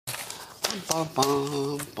Bum,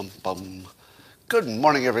 bum, bum, bum. Good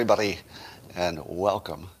morning, everybody, and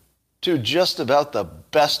welcome to just about the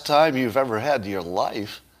best time you've ever had in your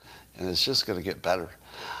life, and it's just going to get better.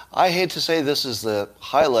 I hate to say this is the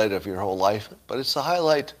highlight of your whole life, but it's the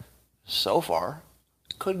highlight so far.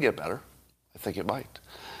 It could get better. I think it might.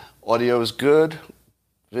 Audio is good.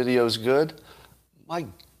 Video is good. My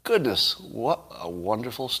goodness, what a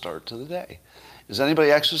wonderful start to the day. Is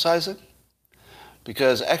anybody exercising?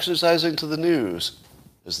 Because exercising to the news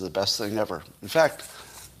is the best thing ever. In fact,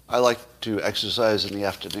 I like to exercise in the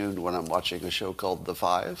afternoon when I'm watching a show called The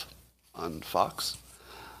Five on Fox.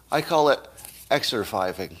 I call it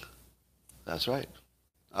exerfiving. That's right.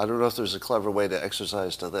 I don't know if there's a clever way to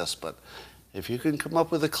exercise to this, but if you can come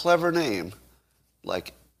up with a clever name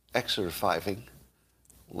like exerfiving,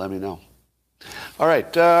 let me know. All right,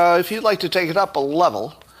 if you'd like to take it up a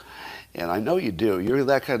level, and I know you do, you're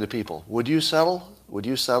that kind of people, would you settle? Would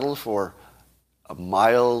you settle for a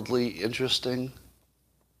mildly interesting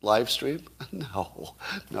live stream?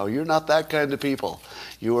 No, you're not that kind of people.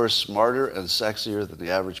 You are smarter and sexier than the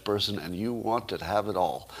average person, and you want to have it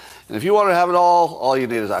all. And if you want to have it all you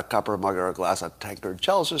need is a copper mug or a glass, a tankard,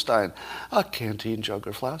 chalice or stein, a canteen, jug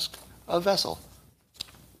or flask, a vessel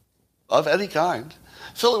of any kind.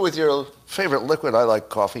 Fill it with your favorite liquid. I like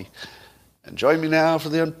coffee. And join me now for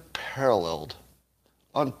the unparalleled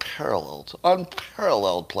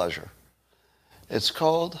pleasure. It's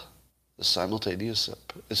called the simultaneous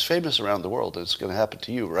sip. It's famous around the world. It's going to happen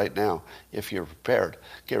to you right now if you're prepared.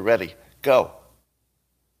 Get ready. Go.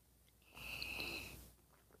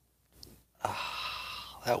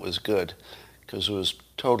 That was good because it was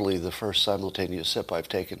totally the first simultaneous sip I've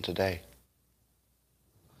taken today.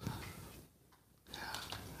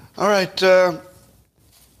 All right.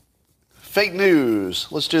 Fake news.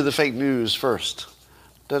 Let's do the fake news first.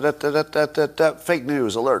 Fake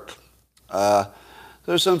news alert.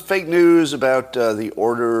 There's some fake news about the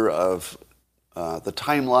order of the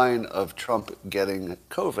timeline of Trump getting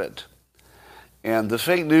COVID. And the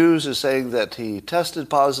fake news is saying that he tested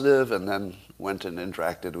positive and then went and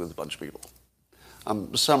interacted with a bunch of people.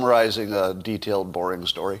 I'm summarizing a detailed, boring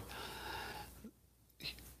story.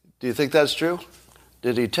 Do you think that's true?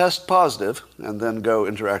 Did he test positive and then go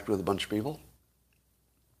interact with a bunch of people?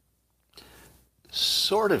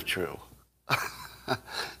 Sort of true.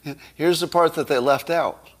 Here's the part that they left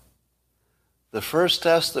out. The first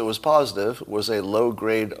test that was positive was a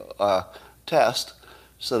low-grade test,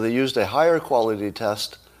 so they used a higher quality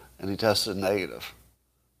test, and he tested negative.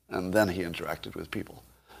 And then he interacted with people.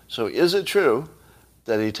 So is it true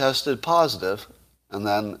that he tested positive and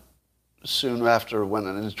then soon after went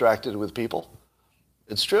and interacted with people?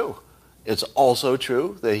 It's true. It's also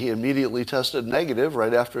true that he immediately tested negative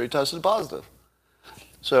right after he tested positive.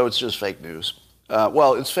 So it's just fake news.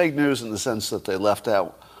 Well, it's fake news in the sense that they left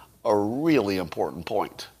out a really important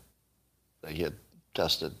point, that he had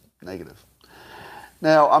tested negative.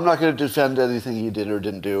 Now, I'm not going to defend anything he did or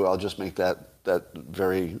didn't do. I'll just make that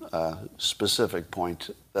very specific point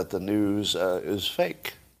that the news is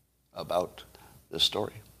fake about this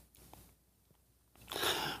story.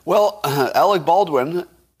 Well, Alec Baldwin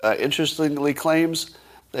interestingly claims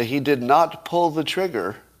that he did not pull the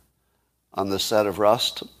trigger on the set of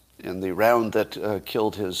Rust in the round that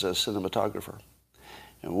killed his cinematographer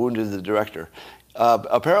and wounded the director.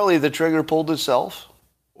 Apparently the trigger pulled itself,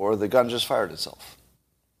 or the gun just fired itself.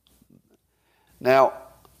 Now,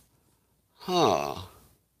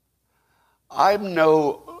 I'm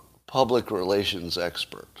no public relations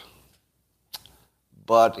expert,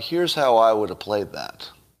 but here's how I would have played that.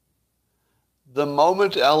 The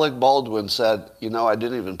moment Alec Baldwin said, I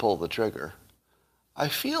didn't even pull the trigger, I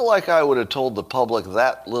feel like I would have told the public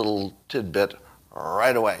that little tidbit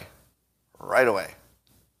right away. Right away.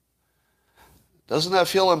 Doesn't that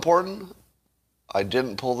feel important? I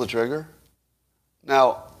didn't pull the trigger.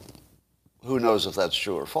 Now, who knows if that's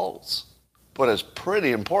true or false? But it's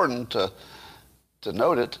pretty important to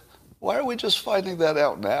note it. Why are we just finding that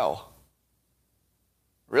out now?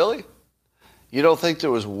 Really? You don't think there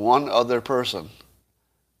was one other person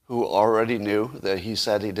who already knew that he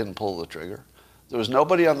said he didn't pull the trigger? There was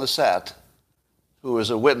nobody on the set who was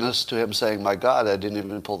a witness to him saying, my God, I didn't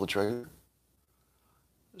even pull the trigger.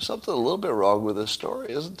 There's something a little bit wrong with this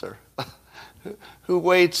story, isn't there? Who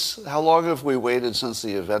waits? How long have we waited since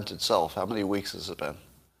the event itself? How many weeks has it been?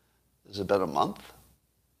 Has it been a month?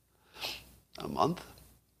 A month?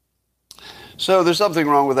 So there's something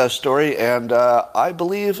wrong with that story, and I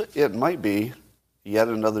believe it might be yet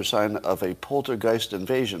another sign of a poltergeist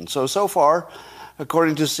invasion. So far,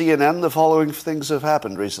 according to CNN, the following things have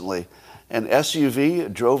happened recently. An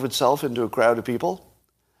SUV drove itself into a crowd of people.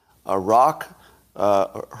 a rock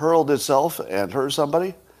hurled itself and hurt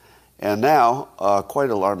somebody, and now, quite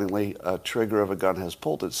alarmingly, a trigger of a gun has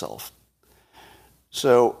pulled itself.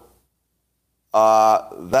 So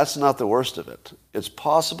that's not the worst of it. It's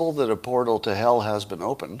possible that a portal to hell has been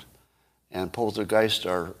opened, and poltergeists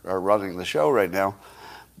are running the show right now.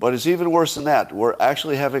 But it's even worse than that. We're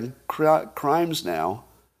actually having crimes now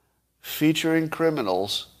featuring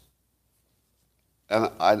criminals, and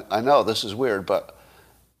I know this is weird, but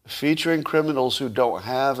featuring criminals who don't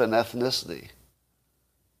have an ethnicity.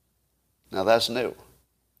 Now that's new.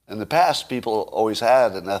 In the past, people always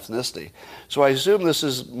had an ethnicity. So I assume this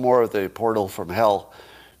is more of the portal from hell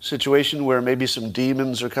situation where maybe some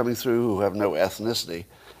demons are coming through who have no ethnicity,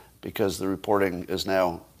 because the reporting is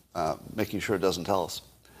now making sure it doesn't tell us.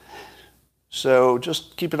 So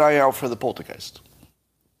just keep an eye out for the poltergeist.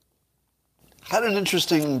 Had an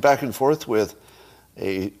interesting back and forth with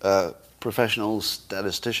a professional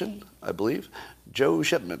statistician, I believe, Joe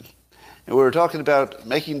Shipman. And we were talking about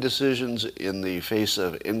making decisions in the face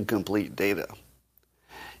of incomplete data.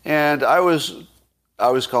 And I was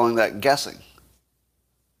calling that guessing.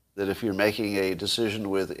 That if you're making a decision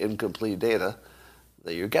with incomplete data,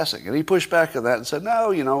 that you're guessing. And he pushed back on that and said,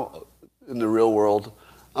 no, in the real world,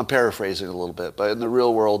 I'm paraphrasing a little bit, but in the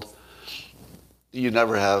real world, you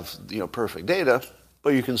never have perfect data,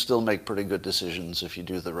 but you can still make pretty good decisions if you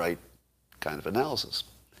do the right kind of analysis.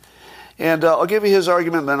 And I'll give you his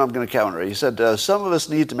argument, and then I'm going to counter it. He said, some of us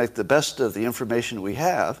need to make the best of the information we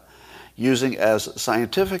have, using as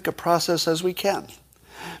scientific a process as we can.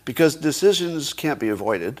 Because decisions can't be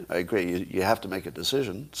avoided. I agree, you have to make a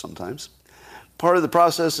decision sometimes. Part of the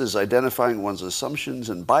process is identifying one's assumptions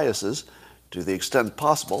and biases to the extent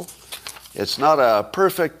possible. It's not a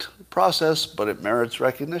perfect process, but it merits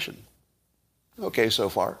recognition. Okay, so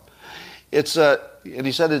far. And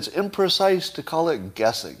he said it's imprecise to call it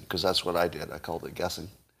guessing, because that's what I did. I called it guessing.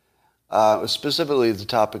 Specifically, the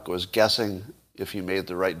topic was guessing if you made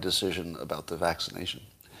the right decision about the vaccination.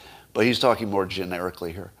 But he's talking more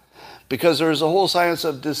generically here. Because there is a whole science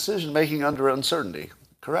of decision-making under uncertainty.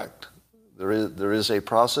 Correct. There is a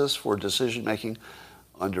process for decision-making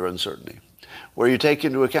under uncertainty, where you take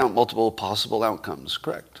into account multiple possible outcomes.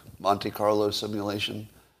 Correct. Monte Carlo simulation,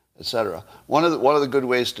 etc. One of the good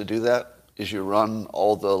ways to do that is you run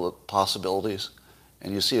all the possibilities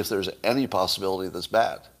and you see if there's any possibility that's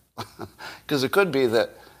bad. Because it could be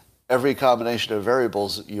that every combination of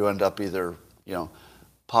variables you end up either,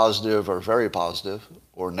 positive or very positive,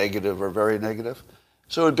 or negative or very negative.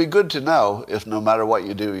 So it'd be good to know if no matter what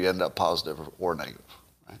you do, you end up positive or negative.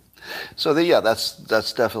 Right? So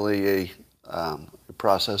that's definitely a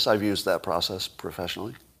process. I've used that process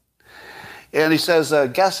professionally. And he says,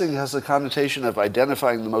 guessing has the connotation of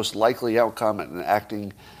identifying the most likely outcome and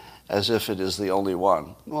acting as if it is the only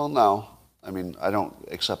one. Well, no. I don't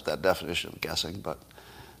accept that definition of guessing, but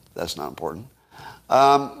that's not important.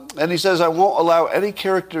 And he says, I won't allow any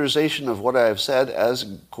characterization of what I have said as,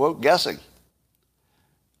 quote, guessing.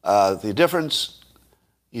 The difference,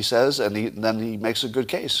 he says, and then he makes a good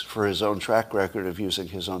case for his own track record of using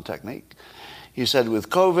his own technique. He said, with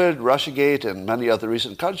COVID, Russiagate, and many other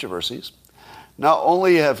recent controversies, not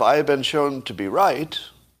only have I been shown to be right,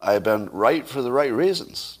 I have been right for the right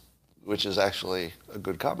reasons, which is actually a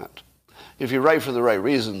good comment. If you're right for the right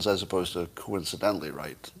reasons as opposed to coincidentally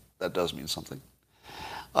right, that does mean something.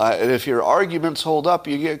 And if your arguments hold up,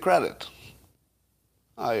 you get credit.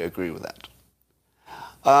 I agree with that.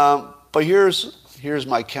 But here's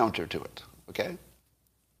my counter to it, okay?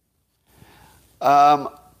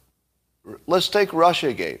 Let's take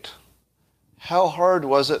Russiagate. How hard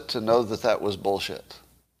was it to know that that was bullshit?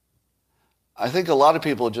 I think a lot of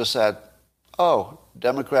people just said, oh,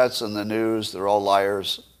 Democrats in the news, they're all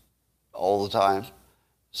liars all the time,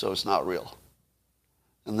 so it's not real.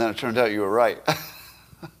 And then it turned out you were right.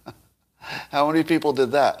 How many people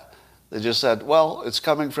did that? They just said, well, it's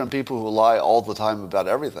coming from people who lie all the time about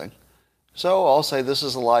everything, so I'll say this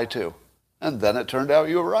is a lie too. And then it turned out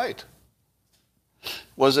you were right.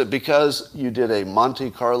 Was it because you did a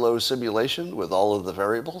Monte Carlo simulation with all of the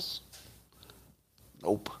variables?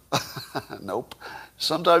 Nope. Nope.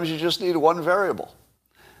 Sometimes you just need one variable.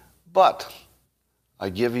 But I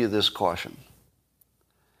give you this caution.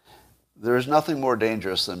 There is nothing more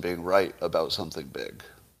dangerous than being right about something big.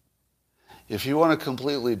 If you want to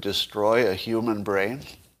completely destroy a human brain,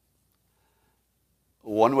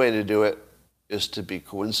 one way to do it is to be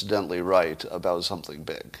coincidentally right about something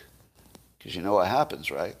big. Because you know what happens,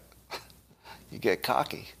 right? You get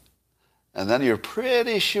cocky. And then you're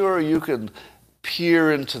pretty sure you can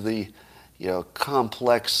peer into the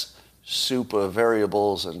complex soup of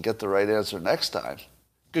variables and get the right answer next time.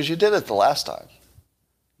 because you did it the last time.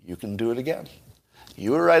 You can do it again.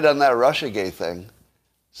 You were right on that Russiagate thing,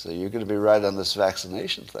 so you're going to be right on this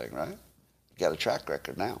vaccination thing, right? You got a track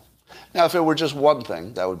record now. Now, if it were just one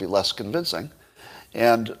thing, that would be less convincing.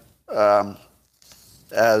 And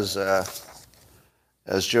as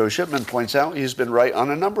Joe Shipman points out, he's been right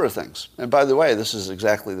on a number of things. And by the way, this is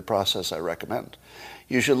exactly the process I recommend.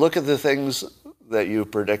 You should look at the things that you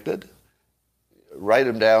predicted, write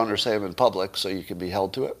them down or say them in public so you can be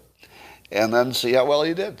held to it, and then see how well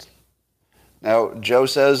you did. Now, Joe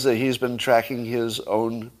says that he's been tracking his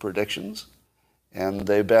own predictions, and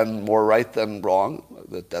they've been more right than wrong.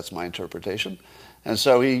 That's my interpretation. And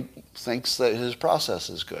so he thinks that his process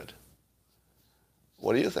is good.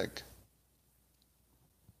 What do you think?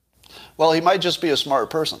 Well, he might just be a smart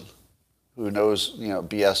person who knows,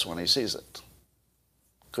 BS when he sees it.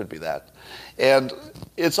 Could be that. And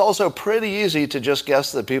it's also pretty easy to just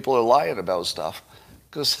guess that people are lying about stuff,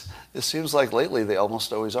 because it seems like lately they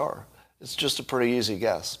almost always are. It's just a pretty easy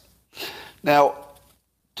guess. Now,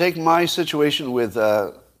 take my situation with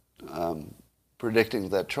predicting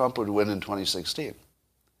that Trump would win in 2016.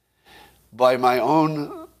 By my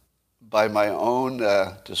own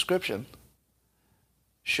description,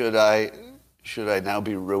 should I now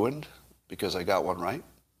be ruined because I got one right?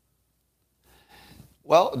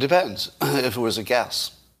 Well, it depends if it was a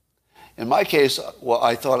guess. In my case, well,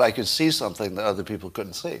 I thought I could see something that other people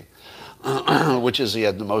couldn't see, which is he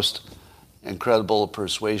had the most incredible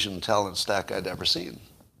persuasion talent stack I'd ever seen.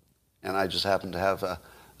 And I just happened to have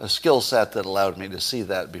a skill set that allowed me to see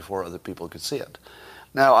that before other people could see it.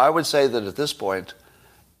 Now, I would say that at this point,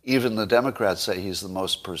 even the Democrats say he's the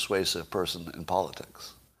most persuasive person in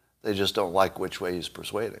politics. They just don't like which way he's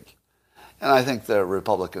persuading. And I think the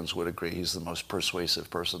Republicans would agree he's the most persuasive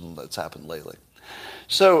person that's happened lately.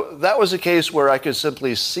 So that was a case where I could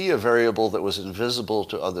simply see a variable that was invisible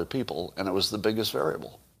to other people, and it was the biggest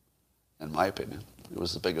variable, in my opinion. It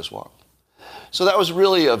was the biggest one. So that was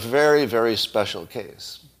really a very, very special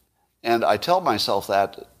case. And I tell myself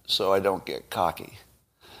that so I don't get cocky.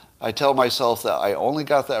 I tell myself that I only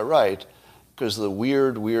got that right because of the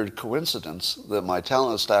weird coincidence that my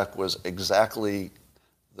talent stack was exactly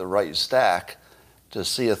the right stack to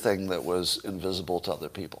see a thing that was invisible to other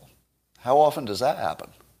people. How often does that happen?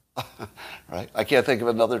 Right? I can't think of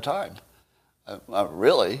another time.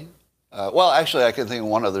 Really? Well, actually, I can think of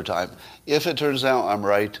one other time. If it turns out I'm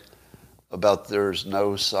right about there's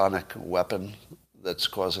no sonic weapon that's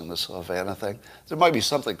causing this Havana thing, there might be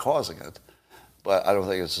something causing it, but I don't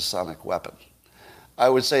think it's a sonic weapon. I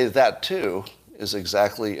would say that, too, is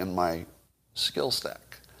exactly in my skill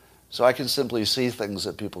stack. So I can simply see things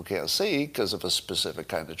that people can't see because of a specific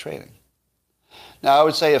kind of training. Now, I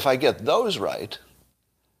would say if I get those right,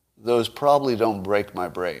 those probably don't break my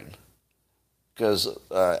brain because,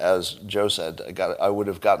 as Joe said, I would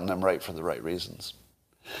have gotten them right for the right reasons.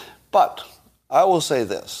 But I will say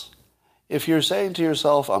this. If you're saying to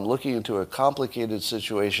yourself, I'm looking into a complicated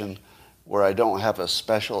situation where I don't have a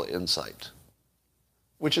special insight,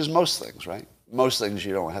 which is most things, right? Most things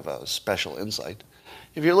you don't have a special insight.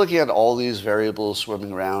 If you're looking at all these variables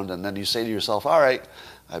swimming around and then you say to yourself, all right,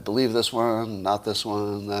 I believe this one, not this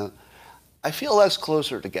one, that, I feel that's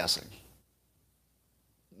closer to guessing.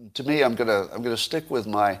 To me, I'm gonna stick with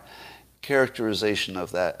my characterization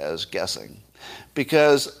of that as guessing,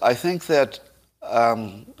 because I think that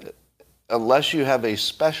unless you have a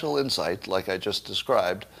special insight, like I just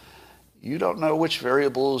described, you don't know which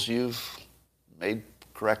variables you've made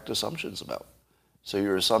correct assumptions about. So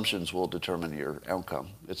your assumptions will determine your outcome.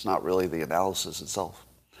 It's not really the analysis itself.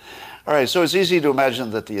 All right, so it's easy to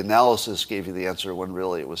imagine that the analysis gave you the answer when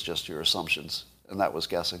really it was just your assumptions, and that was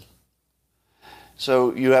guessing.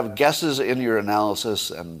 So you have guesses in your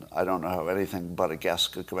analysis, and I don't know how anything but a guess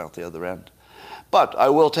could come out the other end. But I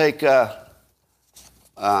will take where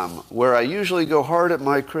I usually go hard at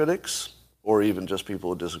my critics, or even just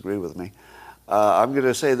people who disagree with me. I'm going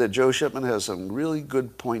to say that Joe Shipman has some really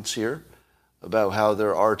good points here about how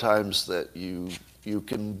there are times that you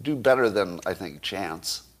can do better than, I think,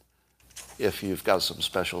 chance if you've got some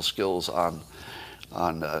special skills on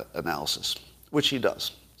analysis, which he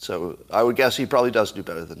does. So I would guess he probably does do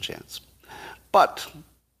better than chance. But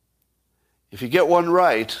if you get one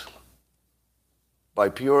right by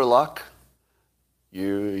pure luck,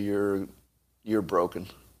 you're broken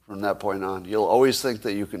from that point on. You'll always think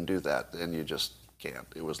that you can do that, and you just can't.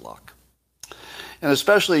 It was luck. And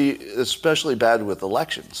especially bad with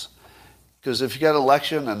elections, because if you get an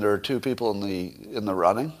election and there are two people in the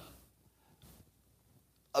running,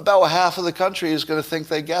 about half of the country is going to think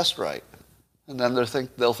they guessed right, and then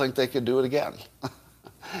they'll think they could do it again.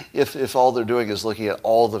 if all they're doing is looking at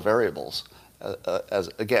all the variables, as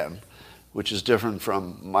again, which is different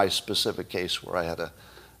from my specific case where I had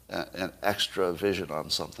an extra vision on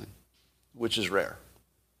something, which is rare.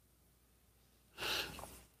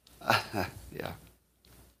 Yeah.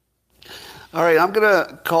 All right, I'm going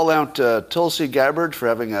to call out Tulsi Gabbard for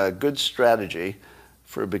having a good strategy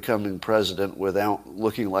for becoming president without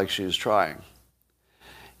looking like she's trying.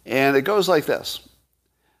 And it goes like this.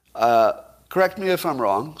 Correct me if I'm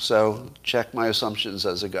wrong, so check my assumptions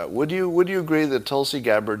as I go. Would you agree that Tulsi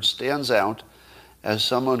Gabbard stands out as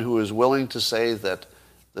someone who is willing to say that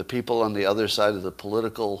the people on the other side of the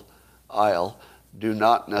political aisle do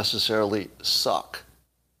not necessarily suck?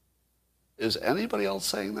 Is anybody else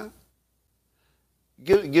saying that?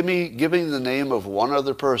 Give me the name of one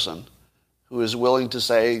other person who is willing to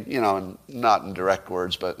say, not in direct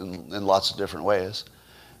words, but in lots of different ways,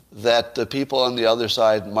 that the people on the other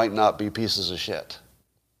side might not be pieces of shit.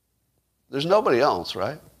 There's nobody else,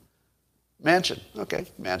 right? Manchin. Okay,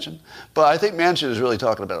 Manchin. But I think Manchin is really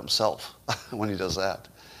talking about himself when he does that.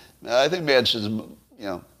 I think Manchin's,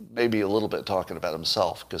 maybe a little bit talking about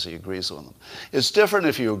himself because he agrees with them. It's different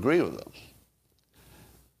if you agree with them.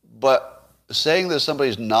 But saying that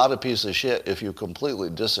somebody's not a piece of shit if you completely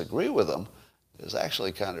disagree with them is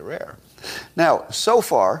actually kind of rare. Now, so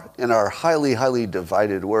far, in our highly, highly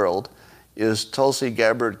divided world, is Tulsi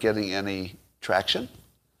Gabbard getting any traction?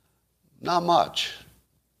 Not much.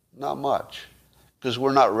 Not much. Because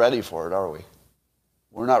we're not ready for it, are we?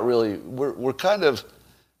 We're not really, we're kind of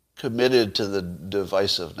committed to the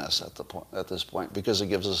divisiveness at this point because it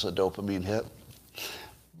gives us a dopamine hit.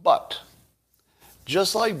 But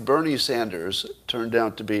just like Bernie Sanders turned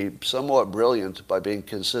out to be somewhat brilliant by being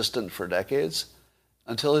consistent for decades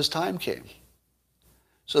until his time came.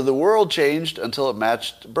 So the world changed until it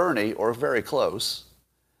matched Bernie, or very close.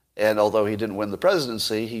 And although he didn't win the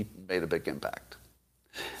presidency, he made a big impact.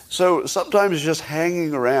 So sometimes just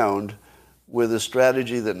hanging around with a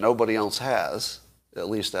strategy that nobody else has, at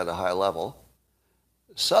least at a high level,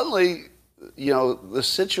 suddenly, the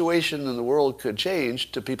situation in the world could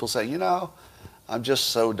change to people saying, I'm just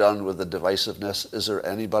so done with the divisiveness. Is there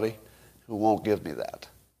anybody who won't give me that?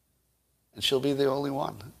 And she'll be the only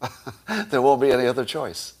one. There won't be any other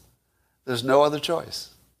choice. There's no other choice.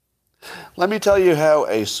 Let me tell you how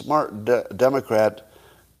a smart Democrat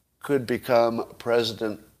could become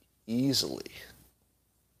president easily.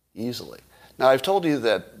 Easily. Now, I've told you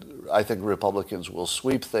that I think Republicans will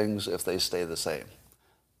sweep things if they stay the same,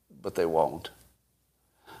 but they won't.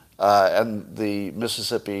 And the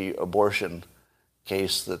Mississippi abortion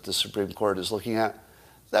case that the Supreme Court is looking at,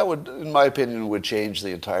 that would, in my opinion, would change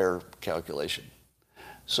the entire calculation.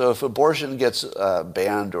 So if abortion gets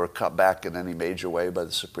banned or cut back in any major way by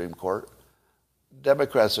the Supreme Court,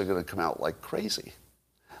 Democrats are going to come out like crazy.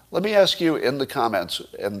 Let me ask you in the comments,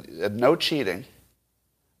 and no cheating,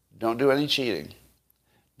 don't do any cheating.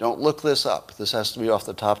 Don't look this up. This has to be off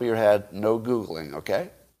the top of your head, no Googling, okay?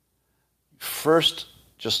 First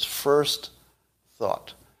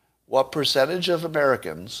thought. What percentage of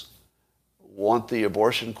Americans want the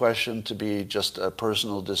abortion question to be just a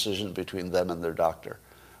personal decision between them and their doctor?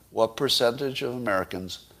 What percentage of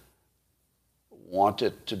Americans want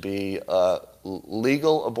it to be a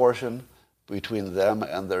legal abortion between them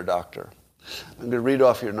and their doctor? I'm going to read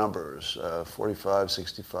off your numbers. 45,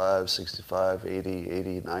 65, 65, 80,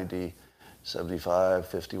 80, 90, 75,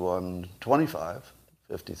 51, 25,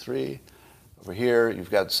 53. Over here,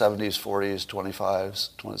 you've got 70s, 40s, 25s,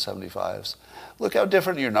 75s. Look how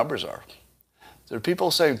different your numbers are. There are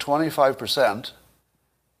people saying 25%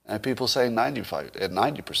 and people saying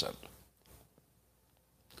 90%.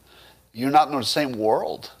 You're not in the same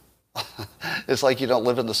world. It's like you don't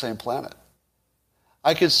live in the same planet.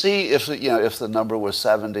 I could see if the number was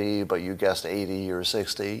 70, but you guessed 80 or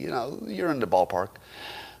 60, you're in the ballpark.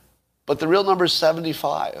 But the real number is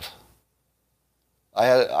 75.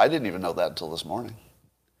 I didn't even know that until this morning.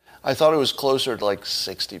 I thought it was closer to like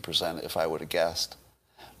 60% if I would have guessed.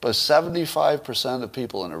 But 75% of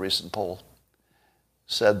people in a recent poll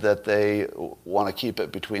said that they want to keep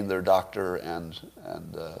it between their doctor and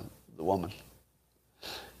the woman.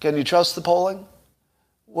 Can you trust the polling?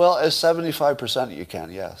 Well, as 75% you can,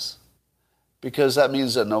 yes. Because that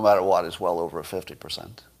means that no matter what, it's well over 50%.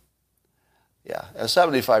 Yeah, as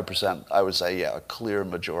 75%, I would say, yeah, a clear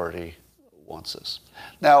majority wants this.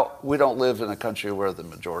 Now, we don't live in a country where the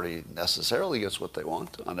majority necessarily gets what they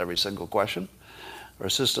want on every single question. Our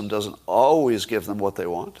system doesn't always give them what they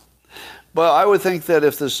want. But I would think that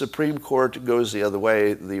if the Supreme Court goes the other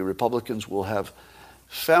way, the Republicans will have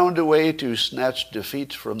found a way to snatch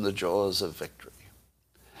defeat from the jaws of victory.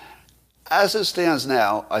 As it stands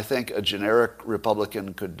now, I think a generic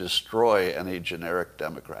Republican could destroy any generic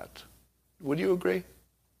Democrat. Would you agree?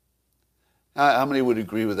 How many would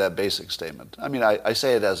agree with that basic statement? I mean, I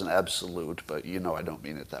say it as an absolute, but you know I don't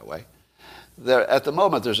mean it that way. At the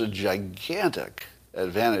moment, there's a gigantic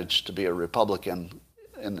advantage to be a Republican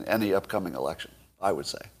in any upcoming election, I would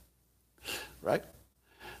say. Right?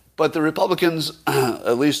 But the Republicans,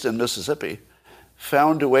 at least in Mississippi,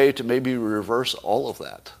 found a way to maybe reverse all of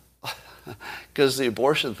that. Because the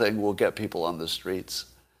abortion thing will get people on the streets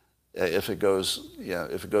if it goes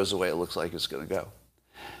the way it looks like it's going to go.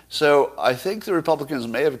 So I think the Republicans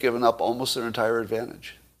may have given up almost their entire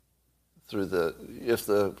advantage if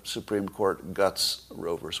the Supreme Court guts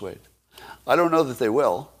Roe v. Wade. I don't know that they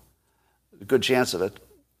will. A good chance of it.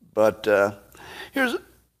 But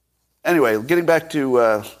anyway, getting back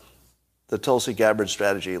to the Tulsi Gabbard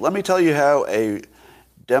strategy, let me tell you how a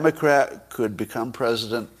Democrat could become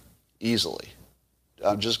president easily.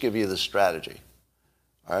 I'll just give you the strategy.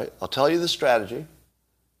 All right? I'll tell you the strategy,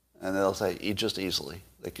 and they'll say, just easily,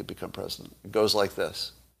 they could become president. It goes like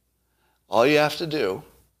this. All you have to do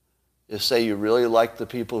is say you really like the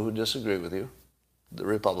people who disagree with you, the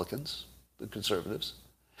Republicans, the conservatives,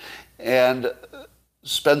 and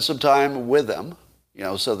spend some time with them,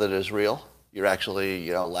 so that it's real. You're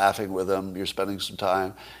actually, laughing with them. You're spending some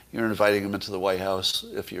time. You're inviting them into the White House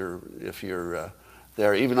if you're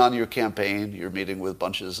there. Even on your campaign, you're meeting with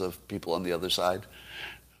bunches of people on the other side.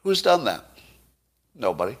 Who's done that?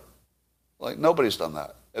 Nobody. Nobody's done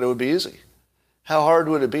that. And it would be easy. How hard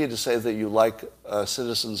would it be to say that you like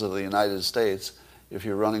citizens of the United States if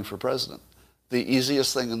you're running for president? The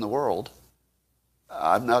easiest thing in the world.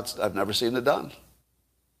 I've never seen it done.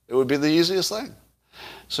 It would be the easiest thing.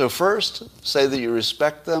 So first, say that you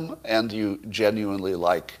respect them and you genuinely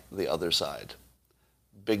like the other side.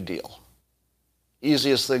 Big deal.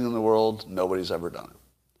 Easiest thing in the world. Nobody's ever done it.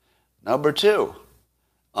 Number two,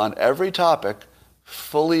 on every topic,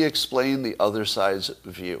 fully explain the other side's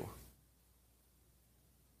view.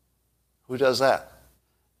 Who does that?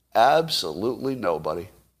 Absolutely nobody.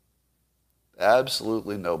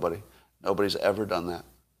 Absolutely nobody. Nobody's ever done that.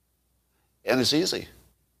 And it's easy.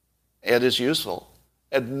 And it's useful.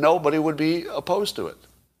 And nobody would be opposed to it.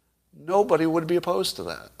 Nobody would be opposed to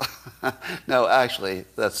that. No, actually,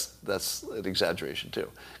 that's an exaggeration too,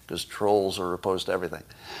 because trolls are opposed to everything.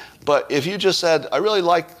 But if you just said, I really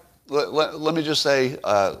like, let me just say,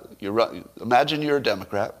 imagine you're a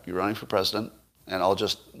Democrat, you're running for president, and I'll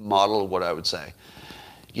just model what I would say.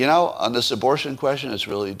 On this abortion question, it's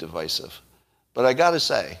really divisive. But I got to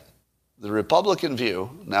say, the Republican view,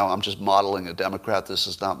 now I'm just modeling a Democrat, this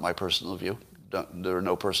is not my personal view. There are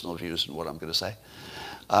no personal views in what I'm going to say.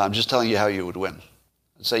 I'm just telling you how you would win.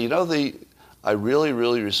 Say, I really,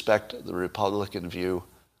 really respect the Republican view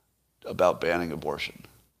about banning abortion.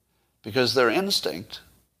 Because their instinct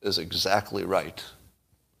is exactly right.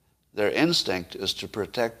 Their instinct is to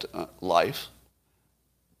protect life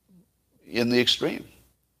in the extreme.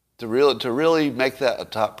 To really make that a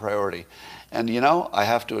top priority. And I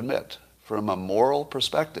have to admit, from a moral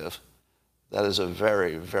perspective, that is a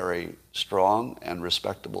very, very strong and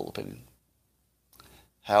respectable opinion.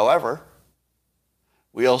 However,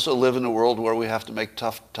 we also live in a world where we have to make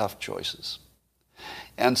tough choices.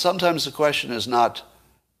 And sometimes the question is not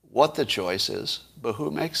what the choice is, but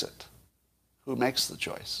who makes it? Who makes the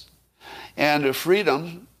choice? And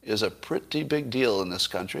freedom is a pretty big deal in this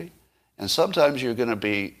country. And sometimes you're going to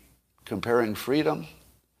be comparing freedom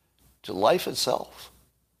to life itself.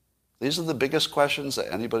 These are the biggest questions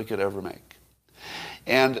that anybody could ever make.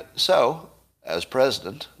 And so, as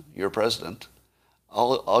president, your president,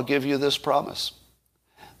 I'll give you this promise,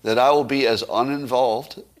 that I will be as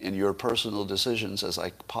uninvolved in your personal decisions as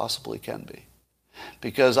I possibly can be.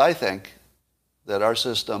 Because I think that our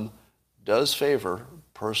system does favor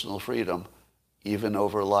personal freedom even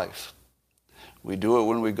over life. We do it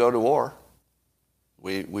when we go to war.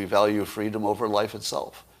 We value freedom over life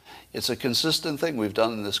itself. It's a consistent thing we've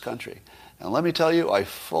done in this country. And let me tell you, I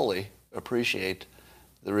fully appreciate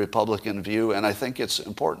the Republican view, and I think it's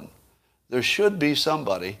important. There should be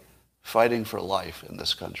somebody fighting for life in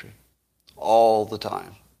this country all the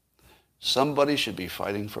time. Somebody should be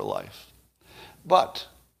fighting for life. But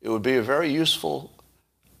it would be a very useful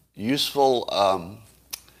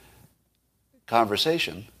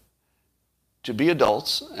conversation to be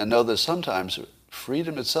adults and know that sometimes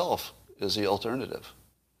freedom itself is the alternative.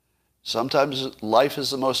 Sometimes life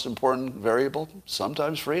is the most important variable,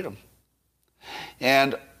 sometimes freedom.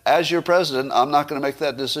 And as your president, I'm not going to make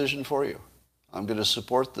that decision for you. I'm going to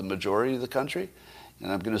support the majority of the country,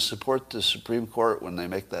 and I'm going to support the Supreme Court when they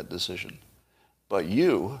make that decision. But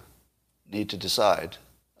you need to decide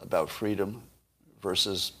about freedom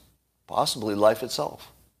versus possibly life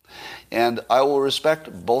itself. And I will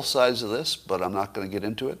respect both sides of this, but I'm not going to get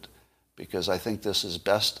into it because I think this is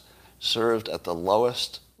best served at the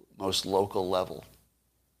lowest, most local level.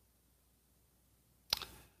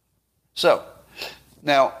 So,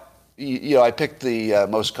 now, I picked the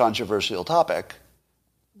most controversial topic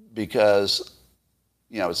because,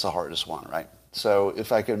 it's the hardest one, right? So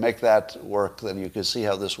if I could make that work, then you could see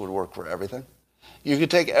how this would work for everything. You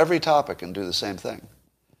could take every topic and do the same thing.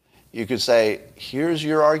 You could say, here's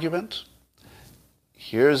your argument,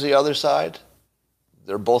 here's the other side.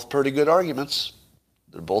 They're both pretty good arguments.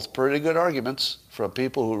 They're both pretty good arguments from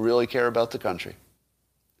people who really care about the country.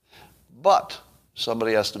 But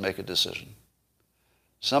somebody has to make a decision.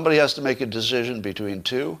 Somebody has to make a decision between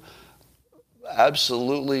two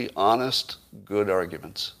absolutely honest, good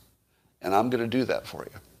arguments. And I'm going to do that for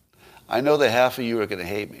you. I know that half of you are going to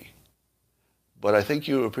hate me, but I think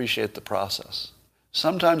you appreciate the process.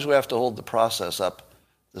 Sometimes we have to hold the process up,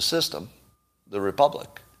 the system, the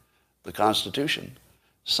republic, the Constitution.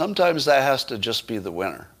 Sometimes that has to just be the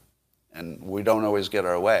winner, and we don't always get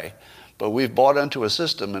our way. But we've bought into a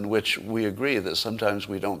system in which we agree that sometimes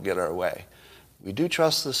we don't get our way. We do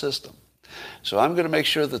trust the system. So I'm going to make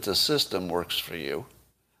sure that the system works for you.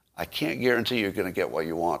 I can't guarantee you're going to get what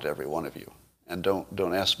you want, every one of you. And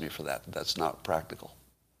don't ask me for that. That's not practical.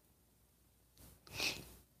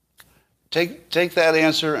 Take that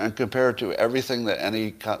answer and compare it to everything that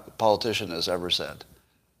any politician has ever said.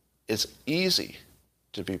 It's easy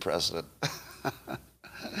to be president.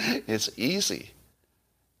 It's easy.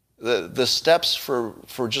 The steps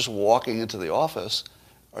for just walking into the office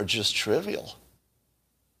are just trivial.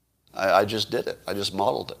 I just did it. I just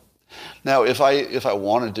modeled it. Now, if I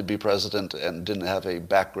wanted to be president and didn't have a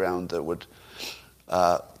background that would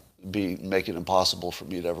make it impossible for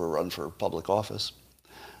me to ever run for public office,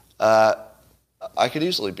 I could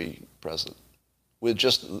easily be president. With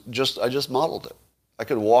I just modeled it. I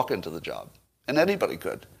could walk into the job, and anybody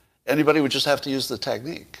could. Anybody would just have to use the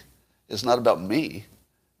technique. It's not about me.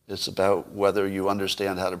 It's about whether you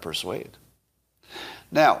understand how to persuade.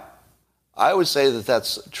 Now, I would say that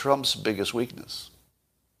that's Trump's biggest weakness.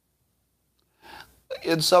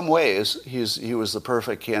 In some ways, he was the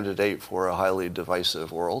perfect candidate for a highly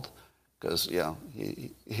divisive world because,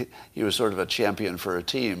 he was sort of a champion for a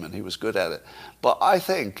team and he was good at it. But I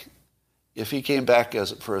think if he came back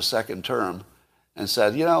for a second term and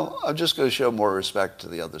said, I'm just going to show more respect to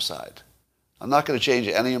the other side. I'm not going to change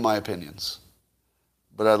any of my opinions,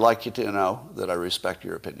 but I'd like you to know that I respect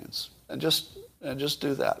your opinions. And just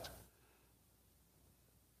do that.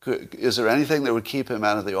 Is there anything that would keep him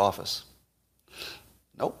out of the office?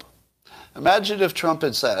 Nope. Imagine if Trump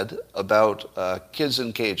had said about kids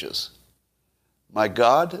in cages, my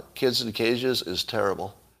God, kids in cages is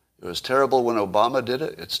terrible. It was terrible when Obama did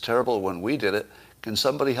it. It's terrible when we did it. Can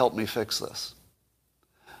somebody help me fix this?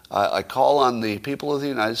 I call on the people of the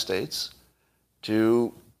United States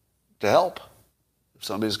to help. If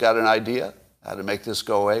somebody's got an idea how to make this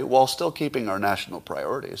go away while still keeping our national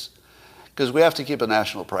priorities, because we have to keep a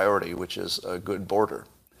national priority, which is a good border.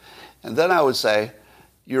 And then I would say,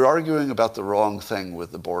 you're arguing about the wrong thing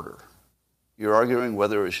with the border. You're arguing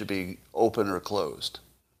whether it should be open or closed.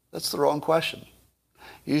 That's the wrong question.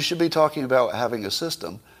 You should be talking about having a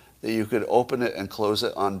system that you could open it and close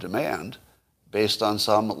it on demand based on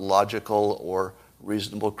some logical or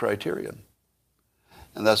reasonable criterion.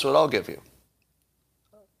 And that's what I'll give you.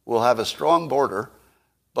 We'll have a strong border,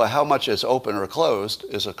 but how much it's open or closed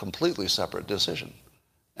is a completely separate decision.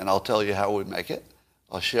 And I'll tell you how we make it.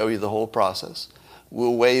 I'll show you the whole process.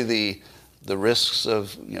 We'll weigh the risks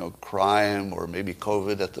of crime or maybe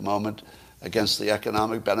COVID at the moment against the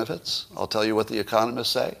economic benefits. I'll tell you what the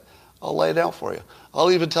economists say. I'll lay it out for you.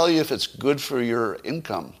 I'll even tell you if it's good for your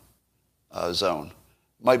income zone.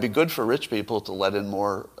 It might be good for rich people to let in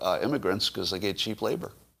more immigrants because they get cheap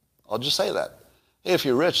labor. I'll just say that. Hey, if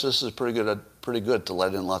you're rich, this is pretty good to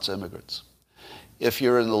let in lots of immigrants. If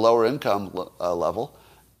you're in the lower income level,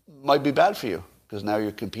 it might be bad for you because now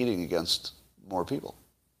you're competing against more people.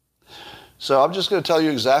 So I'm just going to tell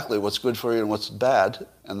you exactly what's good for you and what's bad,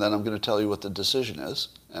 and then I'm going to tell you what the decision is,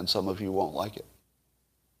 and some of you won't like it.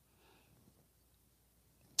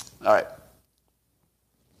 All right.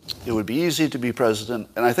 It would be easy to be president,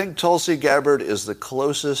 and I think Tulsi Gabbard is the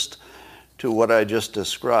closest to what I just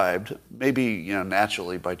described. Maybe,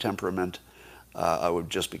 naturally by temperament, I would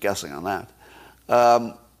just be guessing on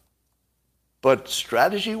that. But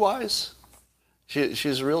strategy-wise,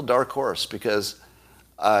 she's a real dark horse because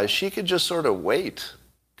she could just sort of wait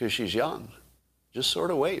because she's young. Just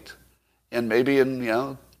sort of wait. And maybe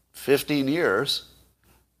in, 15 years,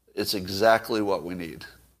 it's exactly what we need.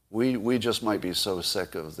 We just might be so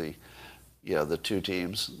sick of the two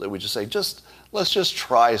teams that we just say, let's just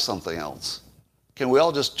try something else. Can we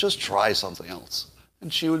all just try something else?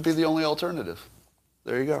 And she would be the only alternative.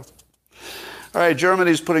 There you go. All right,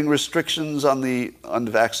 Germany's putting restrictions on the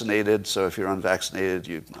unvaccinated. So if you're unvaccinated,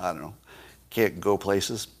 you can't go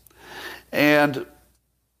places. And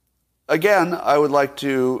again, I would like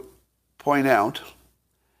to point out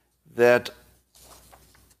that,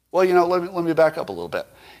 well, let me back up a little bit.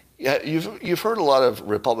 Yeah, you've heard a lot of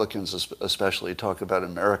Republicans especially talk about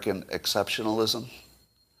American exceptionalism.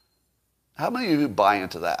 How many of you buy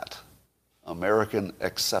into that? American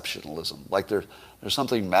exceptionalism. Like there's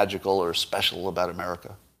something magical or special about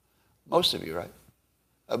America. Most of you, right?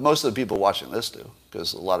 Most of the people watching this do,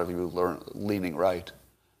 because a lot of you leaning right.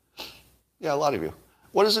 Yeah, a lot of you.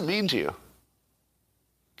 What does it mean to you?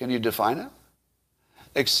 Can you define it?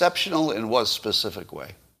 Exceptional in what specific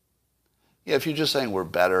way? Yeah, if you're just saying we're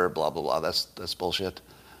better, blah, blah, blah, that's bullshit.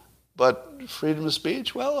 But freedom of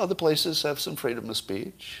speech? Well, other places have some freedom of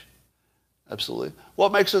speech. Absolutely.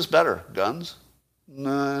 What makes us better? Guns?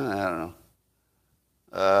 No, I don't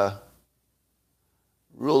know.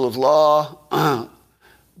 Rule of law?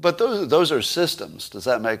 But those are systems. Does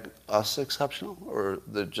that make us exceptional? Or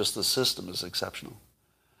just the system is exceptional?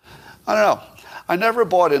 I don't know. I never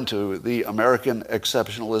bought into the American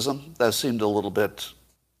exceptionalism. That seemed a little bit,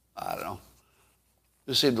 I don't know.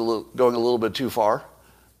 It seemed going a little bit too far.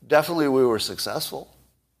 Definitely we were successful.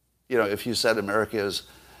 If you said America is,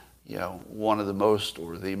 one of the most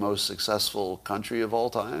or the most successful country of all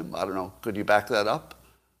time, I don't know. Could you back that up?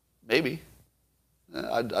 Maybe.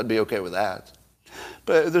 I'd be okay with that.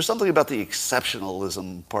 But there's something about the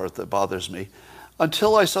exceptionalism part that bothers me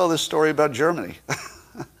until I saw this story about Germany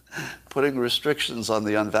putting restrictions on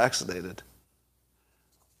the unvaccinated.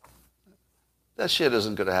 That shit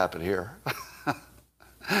isn't going to happen here.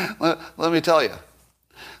 Let me tell you,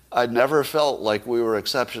 I never felt like we were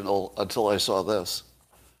exceptional until I saw this.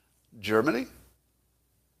 Germany?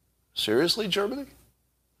 Seriously, Germany?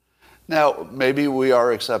 Now, maybe we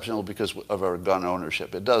are exceptional because of our gun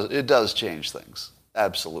ownership. It does change things.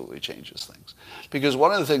 Absolutely changes things. Because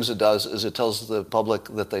one of the things it does is it tells the public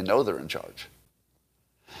that they know they're in charge.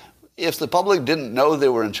 If the public didn't know they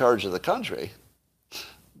were in charge of the country,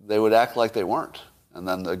 they would act like they weren't, and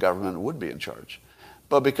then the government would be in charge.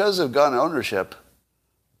 But because of gun ownership,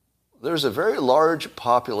 there's a very large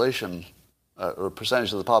population, or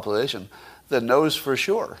percentage of the population, that knows for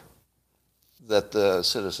sure that the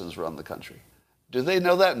citizens run the country. Do they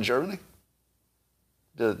know that in Germany?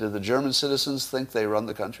 Do the German citizens think they run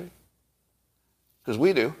the country? Because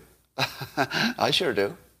we do. I sure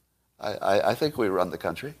do. I think we run the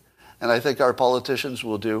country. And I think our politicians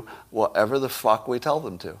will do whatever the fuck we tell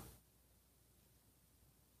them to.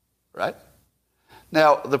 Right?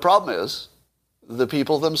 Now, the problem is the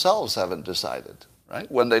people themselves haven't decided. Right?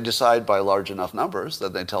 When they decide by large enough numbers,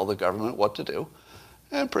 then they tell the government what to do.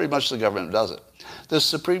 And pretty much the government does it. This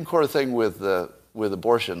Supreme Court thing with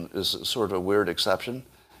abortion is sort of a weird exception,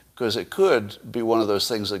 because it could be one of those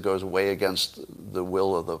things that goes way against the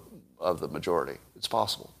will of the majority. It's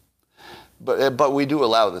possible. But we do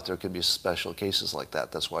allow that there can be special cases like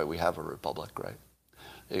that. That's why we have a republic,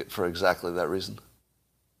 right? For exactly that reason.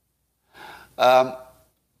 I've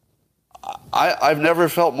never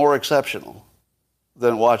felt more exceptional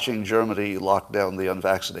than watching Germany lock down the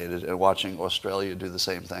unvaccinated and watching Australia do the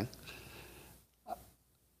same thing.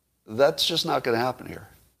 That's just not going to happen here.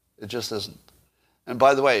 It just isn't. And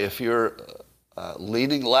by the way, if you're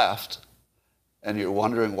leaning left and you're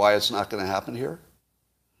wondering why it's not going to happen here,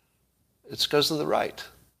 it's because of the right.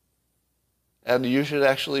 And you should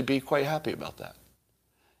actually be quite happy about that.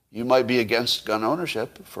 You might be against gun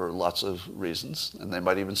ownership for lots of reasons, and they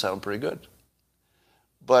might even sound pretty good.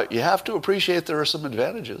 But you have to appreciate there are some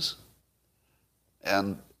advantages.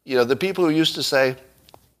 And, the people who used to say,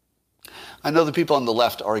 I know the people on the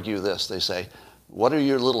left argue this. They say, what are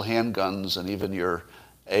your little handguns and even your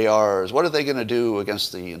ARs? What are they going to do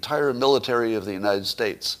against the entire military of the United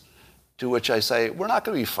States? To which I say, we're not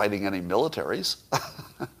going to be fighting any militaries.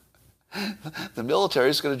 The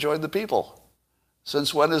military is going to join the people.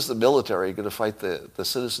 Since when is the military going to fight the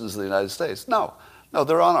citizens of the United States? No,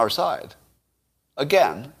 they're on our side.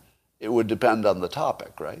 Again, it would depend on the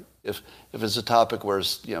topic, right? If it's a topic where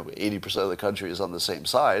 80% of the country is on the same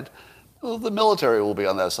side, well, the military will be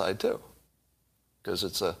on that side too, because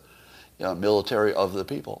it's a military of the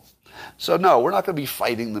people. So no, we're not going to be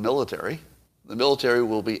fighting the military. The military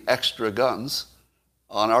will be extra guns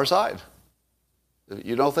on our side.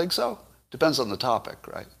 You don't think so? Depends on the topic,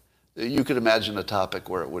 right? You could imagine a topic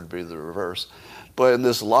where it would be the reverse. But in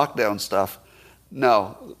this lockdown stuff,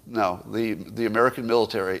 no. The American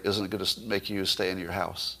military isn't going to make you stay in your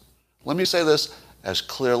house. Let me say this as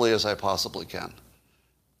clearly as I possibly can.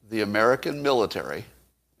 The American military,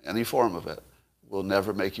 any form of it, will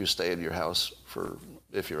never make you stay in your house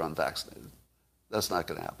if you're unvaccinated. That's not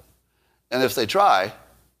going to happen. And if they try,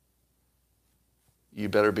 you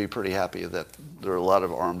better be pretty happy that there are a lot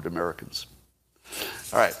of armed Americans.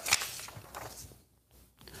 All right.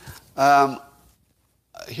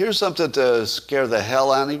 Here's something to scare the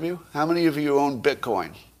hell out of you. How many of you own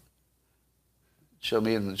Bitcoin? Show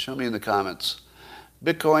me in the comments.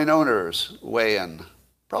 Bitcoin owners, weigh in.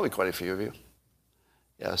 Probably quite a few of you.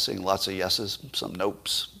 Yeah, seeing lots of yeses, some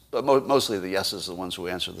nopes. But mostly the yeses are the ones who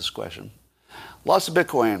answer this question. Lots of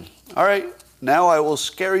Bitcoin. All right, now I will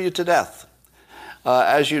scare you to death.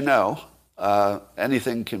 As you know,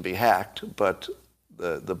 anything can be hacked, but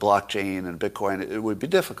the blockchain and Bitcoin, it would be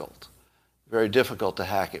difficult. Very difficult to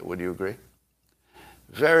hack it, would you agree?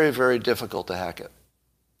 Very, very difficult to hack it.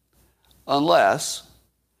 Unless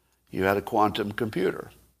you had a quantum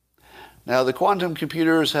computer. Now, the quantum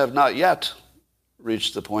computers have not yet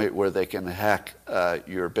reached the point where they can hack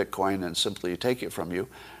your Bitcoin and simply take it from you,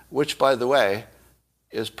 which, by the way,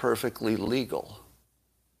 is perfectly legal.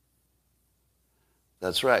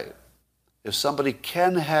 That's right. If somebody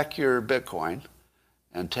can hack your Bitcoin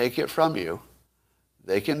and take it from you,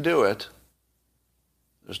 they can do it.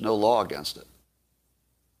 There's no law against it.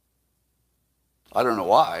 I don't know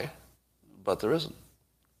why, but there isn't.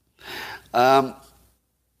 And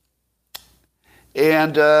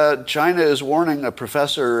China is warning a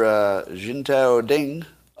Professor Jintao Ding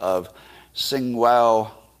of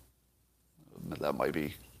Tsinghua, that might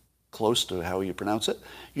be close to how you pronounce it,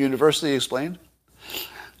 University explained.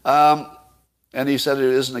 And he said it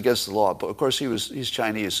isn't against the law. But of course he's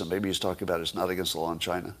Chinese, so maybe he's talking about it's not against the law in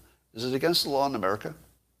China. Is it against the law in America?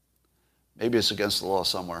 Maybe it's against the law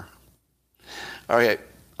somewhere. All right,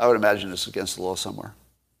 I would imagine it's against the law somewhere.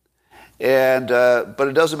 And but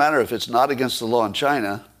it doesn't matter if it's not against the law in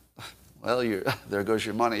China. Well, there goes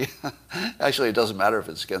your money. Actually, it doesn't matter if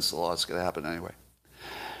it's against the law. It's going to happen anyway.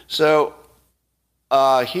 So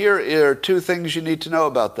here are two things you need to know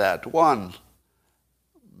about that. One,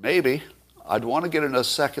 maybe I'd want to get a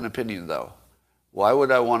second opinion, though. Why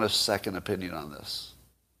would I want a second opinion on this?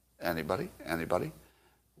 Anybody?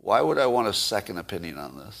 Why would I want a second opinion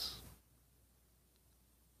on this?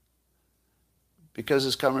 Because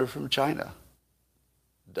it's coming from China.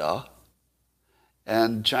 Duh.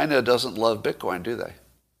 And China doesn't love Bitcoin, do they?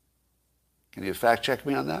 Can you fact check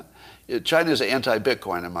me on that? China's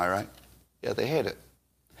anti-Bitcoin, am I right? Yeah, they hate it.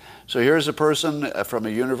 So here's a person from a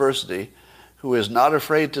university who is not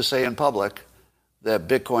afraid to say in public that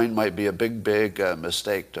Bitcoin might be a big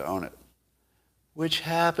mistake to own it, which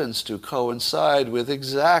happens to coincide with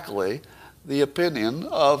exactly the opinion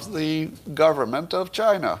of the government of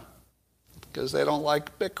China, because they don't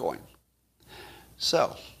like Bitcoin.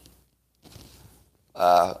 So,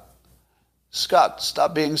 Scott,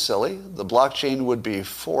 stop being silly. The blockchain would be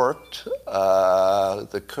forked,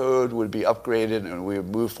 the code would be upgraded, and we would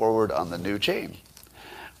move forward on the new chain.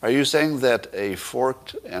 Are you saying that a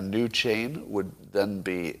forked and new chain would then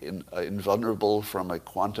be invulnerable from a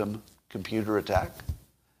quantum computer attack?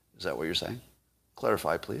 Is that what you're saying?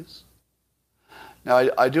 Clarify, please. Now,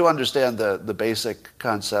 I do understand the basic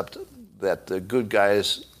concept that the good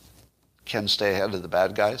guys can stay ahead of the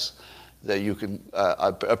bad guys. That you can,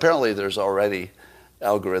 apparently there's already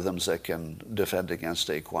algorithms that can defend against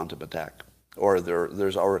a quantum attack, or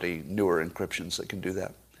there's already newer encryptions that can do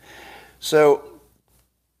that. So,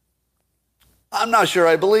 I'm not sure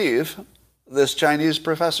I believe this Chinese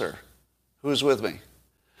professor who's with me.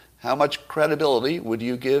 How much credibility would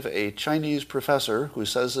you give a Chinese professor who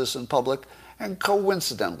says this in public, and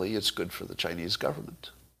coincidentally it's good for the Chinese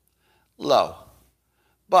government? Low.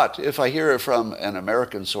 But if I hear it from an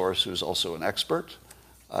American source who's also an expert,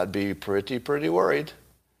 I'd be pretty worried.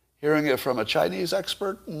 Hearing it from a Chinese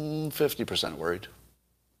expert, 50% worried.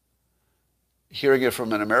 Hearing it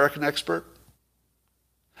from an American expert,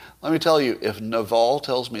 let me tell you, if Naval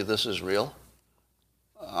tells me this is real,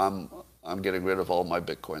 I'm getting rid of all my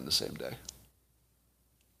Bitcoin the same day.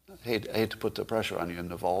 I hate to put the pressure on you,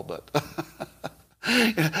 Naval, but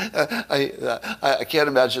I can't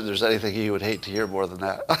imagine there's anything he would hate to hear more than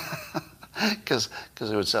that, because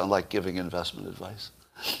it would sound like giving investment advice.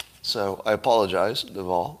 So I apologize,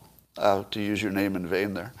 Naval, to use your name in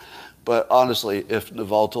vain there. But honestly, if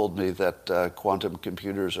Naval told me that quantum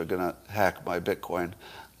computers are going to hack my Bitcoin,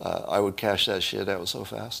 I would cash that shit out so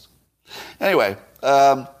fast. Anyway,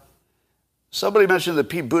 Somebody mentioned that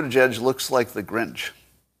Pete Buttigieg looks like the Grinch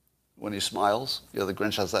when he smiles. You know, the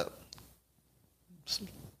Grinch has that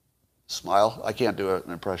smile. I can't do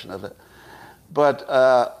an impression of it. But,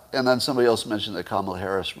 and then somebody else mentioned that Kamala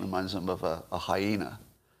Harris reminds him of a hyena,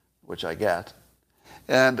 which I get.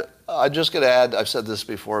 And I'm just going to add, I've said this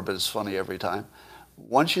before, but it's funny every time.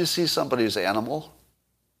 Once you see somebody's animal,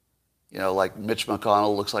 you know, like Mitch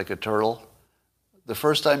McConnell looks like a turtle, the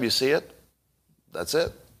first time you see it, that's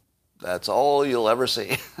it. That's all you'll ever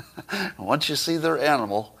see. Once you see their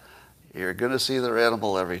animal, you're going to see their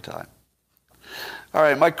animal every time. All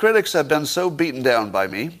right, my critics have been so beaten down by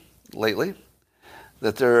me lately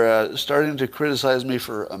that they're starting to criticize me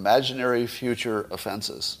for imaginary future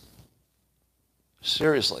offenses.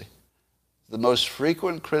 Seriously. The most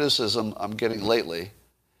frequent criticism I'm getting lately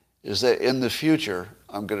is that in the future,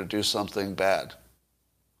 I'm going to do something bad.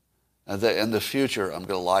 And that in the future, I'm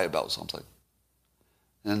going to lie about something.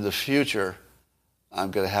 In the future,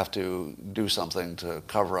 I'm going to have to do something to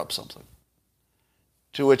cover up something.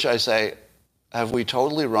 To which I say, have we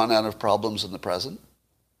totally run out of problems in the present?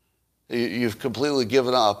 You've completely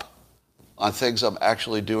given up on things I'm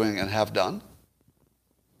actually doing and have done?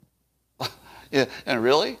 Yeah, and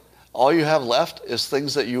really? All you have left is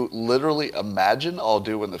things that you literally imagine I'll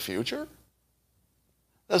do in the future?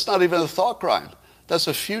 That's not even a thought crime. That's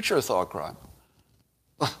a future thought crime.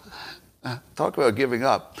 Talk about giving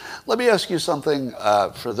up. Let me ask you something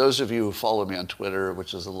for those of you who follow me on Twitter,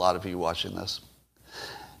 which is a lot of you watching this.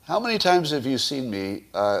 How many times have you seen me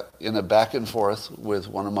in a back and forth with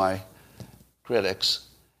one of my critics,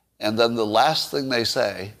 and then the last thing they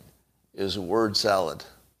say is word salad?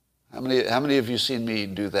 How many of you seen me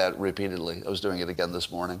do that repeatedly? I was doing it again this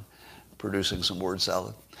morning, producing some word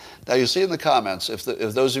salad. Now you see in the comments, if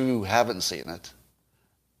those of you who haven't seen it,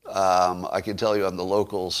 I can tell you on the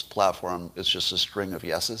Locals platform, it's just a string of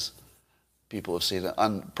yeses. People have seen it.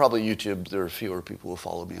 On probably YouTube, there are fewer people who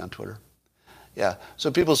follow me on Twitter. Yeah, so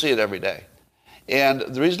people see it every day. And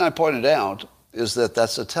the reason I point it out is that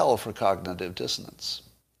that's a tell for cognitive dissonance.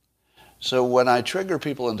 So when I trigger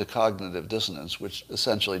people into cognitive dissonance, which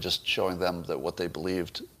essentially just showing them that what they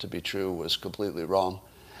believed to be true was completely wrong,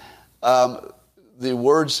 the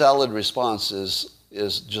word salad response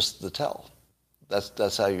is just the tell.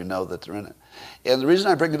 That's how you know that they're in it. And the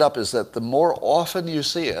reason I bring it up is that the more often you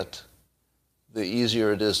see it, the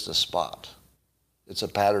easier it is to spot. It's a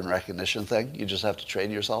pattern recognition thing. You just have to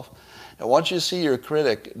train yourself. And once you see your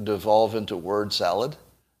critic devolve into word salad,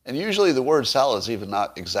 and usually the word salad is even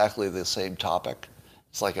not exactly the same topic.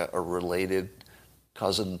 It's like a related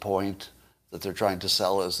cousin point that they're trying to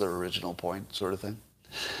sell as their original point, sort of thing.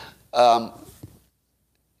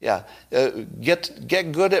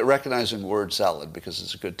 Get good at recognizing word salad because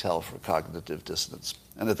it's a good tell for cognitive dissonance.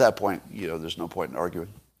 And at that point, there's no point in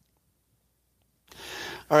arguing.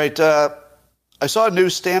 All right, I saw a new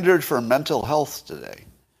standard for mental health today.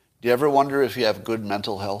 Do you ever wonder if you have good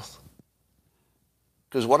mental health?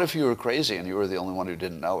 Because what if you were crazy and you were the only one who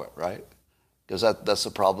didn't know it, right? Because that's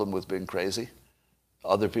the problem with being crazy.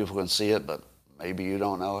 Other people can see it, but maybe you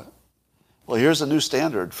don't know it. Well, here's a new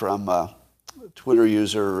standard from Twitter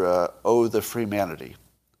user Oh the Freemanity.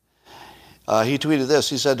 He tweeted this.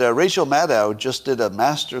 He said, Rachel Maddow just did a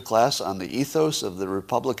master class on the ethos of the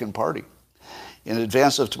Republican Party in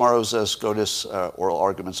advance of tomorrow's SCOTUS oral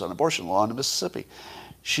arguments on abortion law in Mississippi.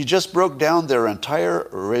 She just broke down their entire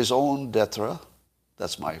raison d'etre,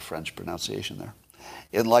 that's my French pronunciation there,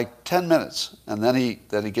 in like 10 minutes. And then he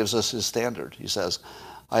gives us his standard. He says,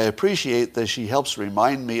 I appreciate that she helps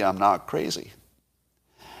remind me I'm not crazy.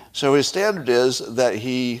 So his standard is that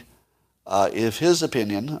he, if his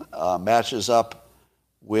opinion matches up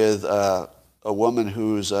with a woman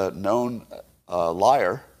who's a known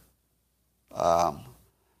liar,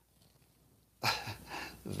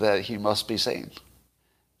 that he must be sane.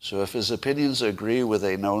 So if his opinions agree with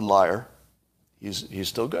a known liar, he's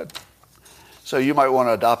still good. So you might want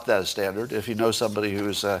to adopt that as standard. If you know somebody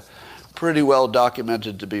who's pretty well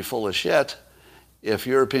documented to be full of shit, if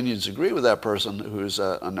your opinions agree with that person who's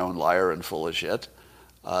a known liar and full of shit,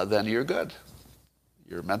 then you're good.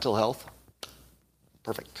 Your mental health,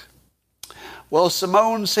 perfect. Well,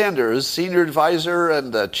 Simone Sanders, senior advisor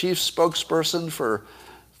and chief spokesperson for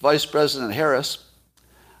Vice President Harris,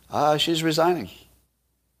 she's resigning.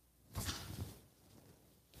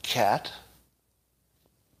 Cat.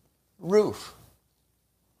 Roof.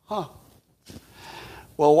 Huh.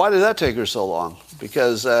 Well, why did that take her so long?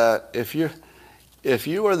 Because if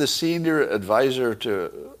you are the senior advisor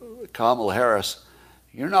to Kamala Harris,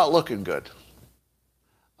 you're not looking good.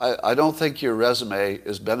 I don't think your resume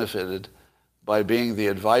is benefited by being the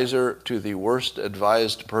advisor to the worst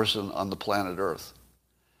advised person on the planet Earth.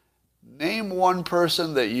 Name one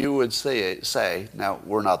person that you would say, now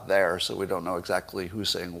we're not there, so we don't know exactly who's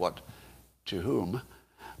saying what to whom,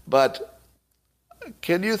 but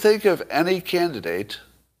can you think of any candidate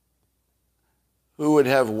who would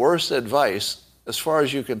have worse advice, as far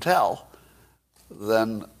as you can tell,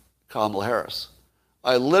 than Kamala Harris?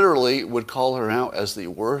 I literally would call her out as the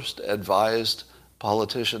worst advised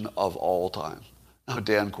politician of all time. Oh,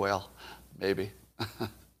 Dan Quayle, maybe.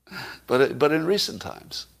 but in recent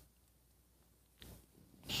times.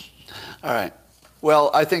 All right.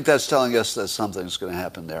 Well, I think that's telling us that something's going to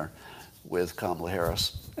happen there with Kamala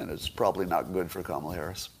Harris, and it's probably not good for Kamala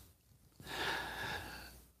Harris.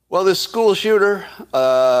 Well, this school shooter,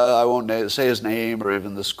 I won't say his name or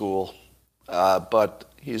even the school,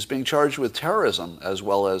 but he's being charged with terrorism as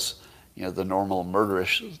well as, the normal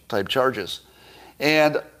murderish type charges.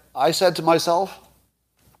 And I said to myself,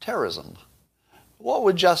 terrorism. What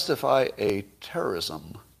would justify a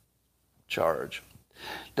terrorism charge?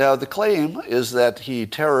 Now, the claim is that he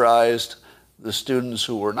terrorized the students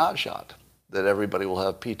who were not shot, that everybody will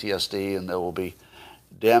have PTSD and they will be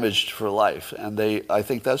damaged for life. And I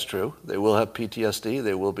think that's true. They will have PTSD.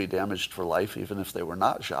 They will be damaged for life, even if they were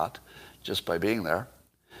not shot, just by being there.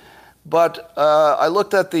 But I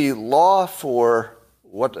looked at the law for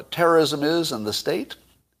what terrorism is in the state,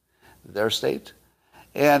 their state,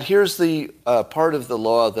 and here's the part of the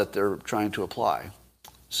law that they're trying to apply.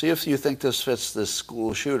 See if you think this fits this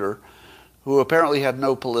school shooter, who apparently had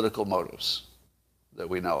no political motives that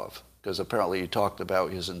we know of, because apparently he talked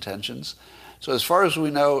about his intentions. So as far as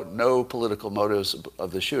we know, no political motives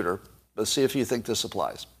of the shooter. Let's see if you think this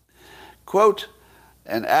applies. Quote,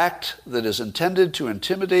 an act that is intended to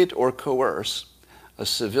intimidate or coerce a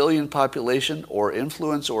civilian population or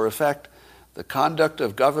influence or affect the conduct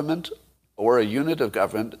of government or a unit of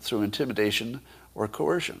government through intimidation or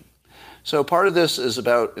coercion. So part of this is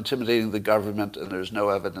about intimidating the government, and there's no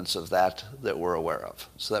evidence of that we're aware of.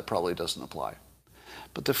 So that probably doesn't apply.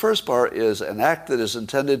 But the first part is an act that is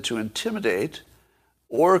intended to intimidate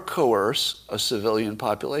or coerce a civilian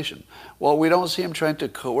population. Well, we don't see him trying to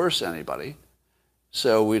coerce anybody,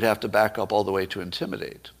 so we'd have to back up all the way to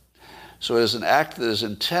intimidate. So it is an act that is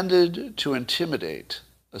intended to intimidate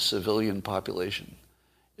a civilian population.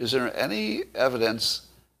 Is there any evidence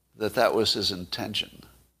that that was his intention?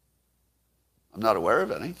 I'm not aware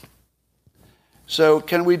of any. So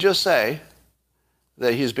can we just say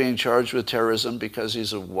that he's being charged with terrorism because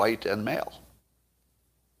he's a white and male?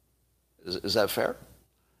 Is that fair?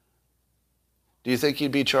 Do you think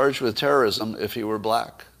he'd be charged with terrorism if he were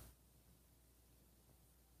black?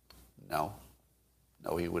 No.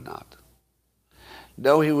 No, he would not.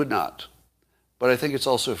 No, he would not. But I think it's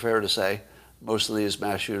also fair to say most of these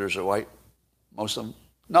mass shooters are white. Most of them.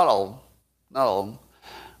 Not all of them. Not all of them.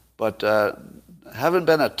 But haven't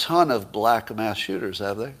been a ton of black mass shooters,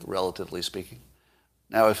 have they, relatively speaking?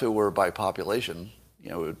 Now, if it were by population,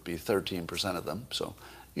 it would be 13% of them. So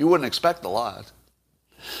you wouldn't expect a lot.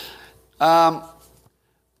 Well,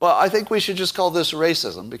 I think we should just call this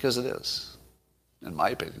racism, because it is, in my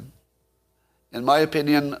opinion. In my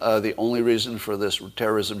opinion, the only reason for this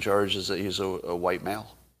terrorism charge is that he's a white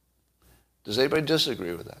male. Does anybody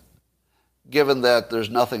disagree with that? Given that there's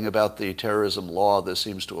nothing about the terrorism law that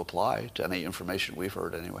seems to apply to any information we've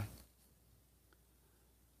heard anyway.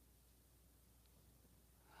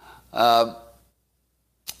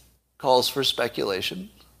 Calls for speculation.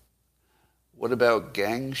 What about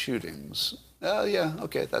gang shootings? Yeah,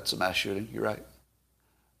 okay, that's a mass shooting. You're right.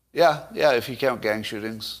 Yeah, if you count gang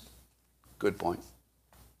shootings, good point.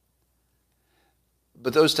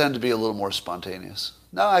 But those tend to be a little more spontaneous.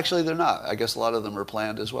 No, actually, they're not. I guess a lot of them are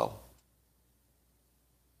planned as well.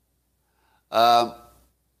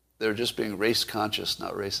 They're just being race conscious,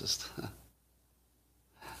 not racist.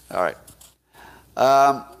 All right.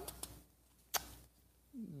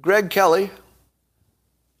 Greg Kelly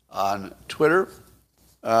on Twitter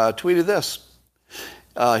tweeted this.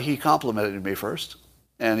 He complimented me first,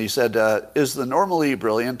 and he said, is the normally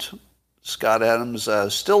brilliant Scott Adams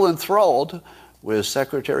still enthralled with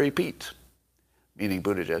Secretary Pete, meaning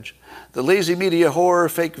Buttigieg, the lazy media whore,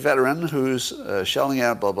 fake veteran who's shelling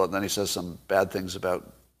out, blah, blah, and then he says some bad things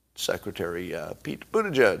about Secretary Pete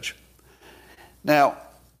Buttigieg. Now,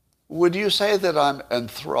 would you say that I'm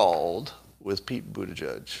enthralled with Pete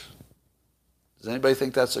Buttigieg? Does anybody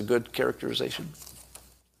think that's a good characterization?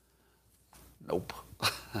 Nope.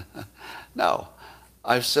 No.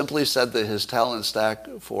 I've simply said that his talent stack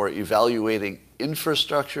for evaluating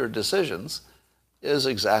infrastructure decisions is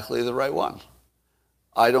exactly the right one.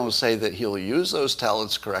 I don't say that he'll use those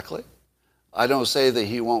talents correctly. I don't say that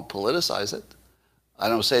he won't politicize it. I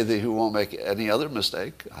don't say that he won't make any other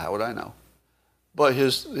mistake. How would I know? But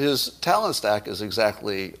his talent stack is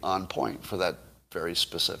exactly on point for that very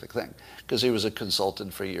specific thing, because he was a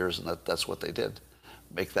consultant for years, and that's what they did,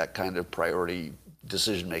 make that kind of priority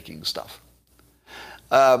decision-making stuff.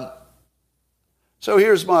 So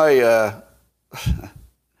here's my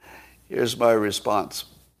here's my response.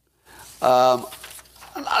 I'm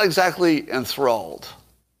not exactly enthralled.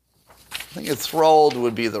 I think enthralled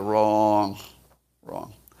would be the wrong.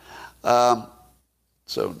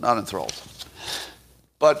 So not enthralled.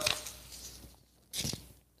 But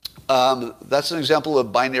that's an example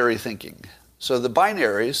of binary thinking. So the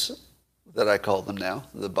binaries, that I call them now,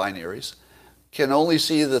 the binaries, can only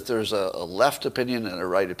see that there's a left opinion and a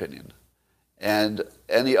right opinion. And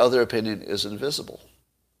any other opinion is invisible.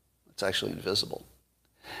 It's actually invisible.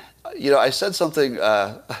 You know, I said something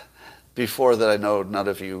before that I know none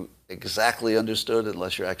of you exactly understood,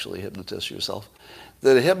 unless you're actually a hypnotist yourself,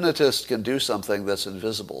 that a hypnotist can do something that's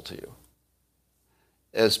invisible to you.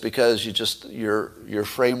 It's because your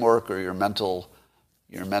framework or your mental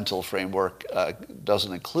framework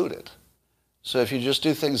doesn't include it. So if you just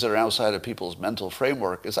do things that are outside of people's mental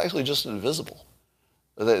framework, it's actually just invisible.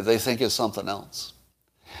 They think it's something else.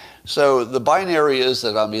 So the binary is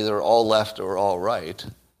that I'm either all left or all right,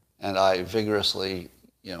 and I vigorously,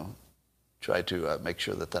 try to make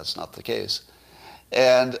sure that that's not the case.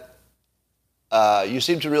 And you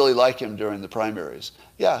seem to really like him during the primaries.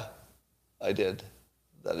 Yeah, I did.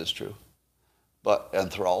 That is true. But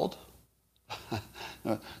enthralled?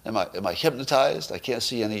 Am I hypnotized? I can't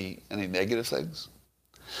see any negative things.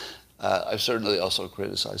 I've certainly also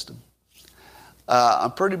criticized him.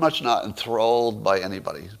 I'm pretty much not enthralled by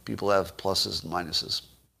anybody. People have pluses and minuses.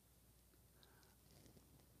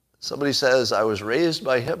 Somebody says, I was raised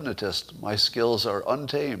by hypnotists. My skills are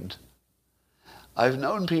untamed. I've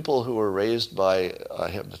known people who were raised by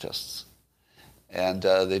hypnotists, and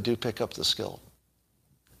they do pick up the skill.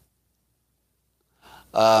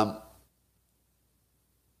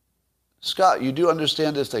 Scott, you do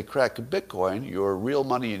understand if they crack Bitcoin, your real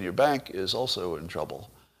money in your bank is also in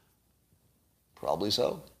trouble. Probably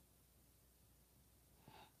so.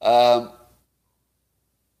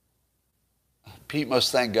 Pete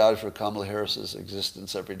must thank God for Kamala Harris's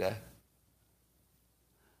existence every day.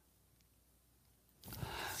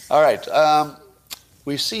 All right.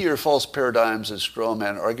 We see your false paradigms as straw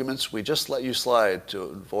man arguments. We just let you slide to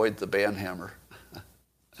avoid the ban hammer.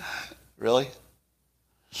 Really?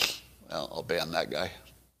 Well, I'll ban that guy.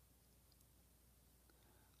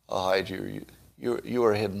 I'll hide you. You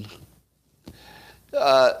are hidden.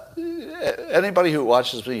 Anybody who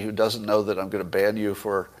watches me who doesn't know that I'm going to ban you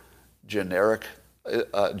for generic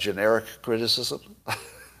criticism,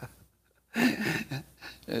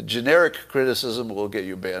 generic criticism will get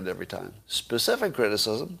you banned every time. Specific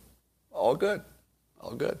criticism, all good.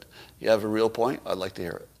 All good. You have a real point, I'd like to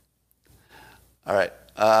hear it. All right.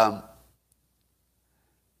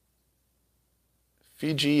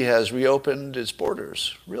 Fiji has reopened its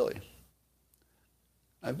borders, really.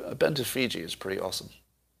 I've been to Fiji. It's pretty awesome.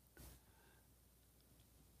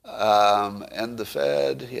 And the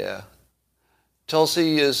Fed, yeah.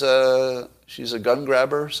 Tulsi is she's a gun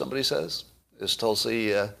grabber, somebody says. Is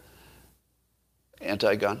Tulsi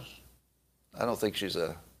anti-gun? I don't think she's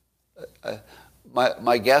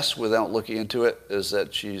my guess, without looking into it, is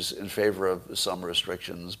that she's in favor of some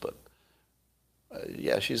restrictions, but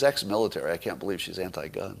yeah, she's ex-military. I can't believe she's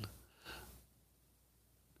anti-gun.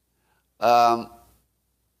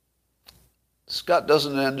 Scott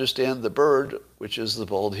doesn't understand the bird, which is the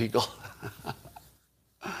bald eagle.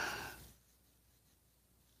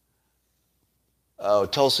 Oh,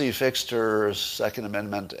 Tulsi fixed her Second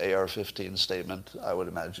Amendment AR-15 statement. I would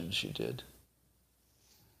imagine she did.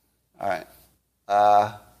 All right.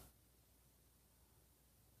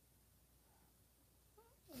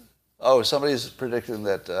 Somebody's predicting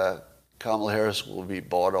that Kamala Harris will be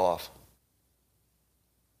bought off.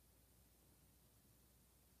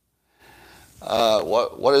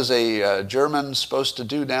 What is a German supposed to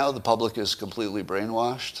do now? The public is completely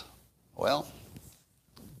brainwashed. Well,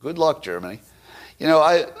 good luck, Germany. You know,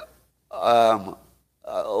 a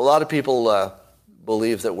lot of people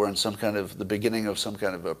believe that we're in the beginning of some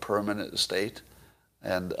kind of a permanent state,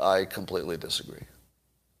 and I completely disagree.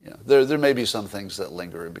 You know, there may be some things that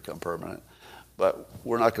linger and become permanent, but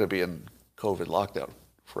we're not going to be in COVID lockdown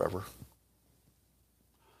forever.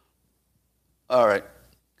 All right.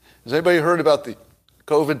 Has anybody heard about the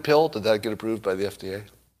COVID pill? Did that get approved by the FDA?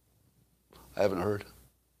 I haven't heard.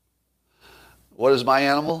 What is my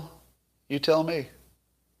animal? You tell me.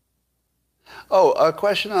 Oh, a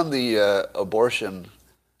question on the abortion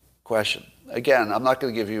question. Again, I'm not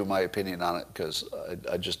going to give you my opinion on it because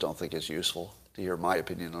I just don't think it's useful to hear my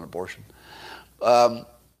opinion on abortion. Um,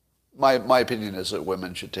 my opinion is that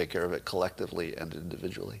women should take care of it collectively and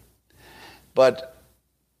individually. But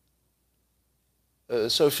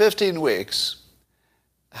so 15 weeks,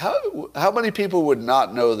 how many people would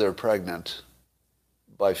not know they're pregnant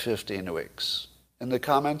by 15 weeks? In the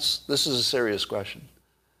comments, this is a serious question.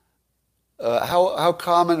 How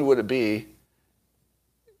common would it be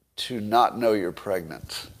to not know you're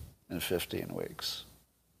pregnant in 15 weeks?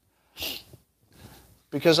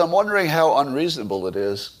 Because I'm wondering how unreasonable it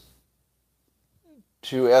is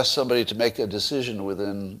to ask somebody to make a decision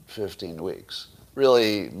within 15 weeks.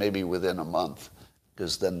 Really, maybe within a month,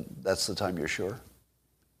 because then that's the time you're sure.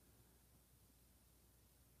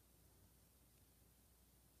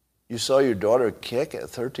 You saw your daughter kick at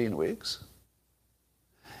 13 weeks?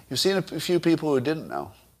 You've seen a few people who didn't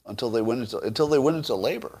know until they went into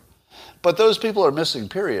labor. But those people are missing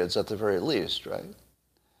periods at the very least, right?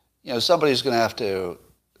 You know, somebody's going to have to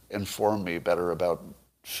inform me better about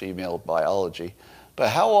female biology. But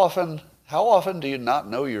how often do you not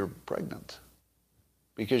know you're pregnant?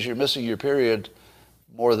 Because you're missing your period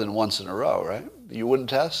more than once in a row, right? You wouldn't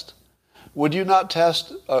test? Would you not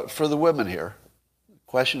test for the women here?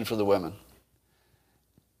 Question for the women.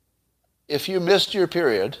 If you missed your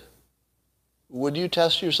period, would you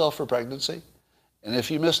test yourself for pregnancy? And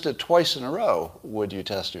if you missed it twice in a row, would you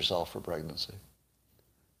test yourself for pregnancy?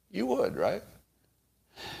 You would, right?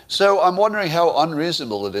 So I'm wondering how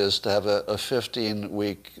unreasonable it is to have a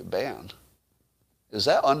 15-week ban. Is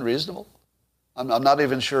that unreasonable? I'm not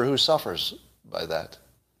even sure who suffers by that.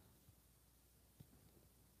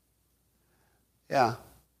 Yeah.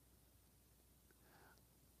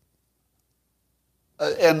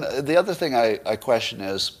 And the other thing I question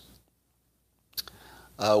is,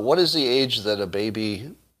 what is the age that a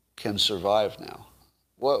baby can survive now?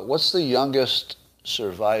 What's the youngest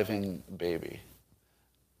surviving baby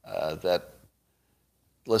that,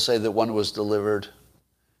 let's say that one was delivered,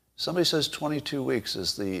 somebody says 22 weeks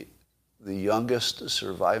is the youngest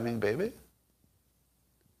surviving baby?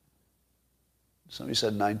 Somebody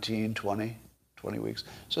said 19, 20 weeks.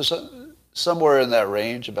 So somewhere in that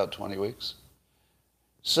range, about 20 weeks.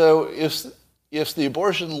 So if the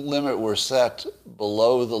abortion limit were set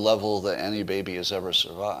below the level that any baby has ever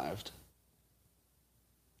survived,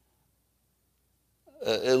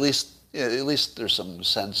 at least there's some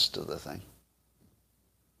sense to the thing.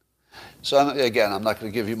 So again, I'm not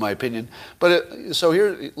going to give you my opinion, but so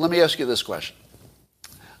here, let me ask you this question: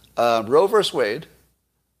 Roe versus Wade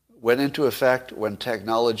went into effect when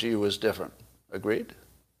technology was different. Agreed?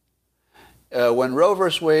 When Roe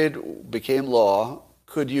versus Wade became law,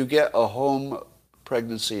 could you get a home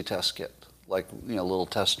pregnancy test kit, like a little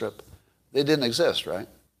test strip? They didn't exist, right?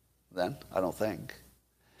 Then I don't think.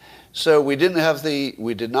 So we did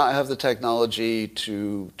not have the technology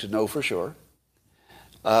to know for sure,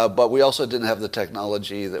 but we also didn't have the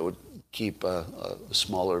technology that would keep a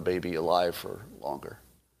smaller baby alive for longer.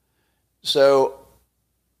 So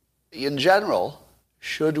in general,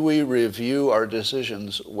 should we review our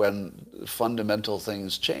decisions when fundamental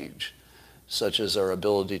things change, such as our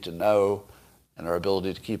ability to know and our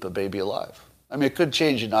ability to keep a baby alive? I mean, it could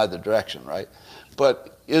change in either direction, right?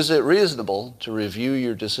 But is it reasonable to review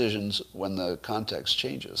your decisions when the context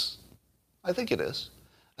changes? I think it is.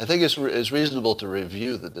 I think it's reasonable to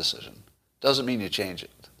review the decision. Doesn't mean you change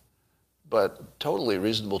it, but totally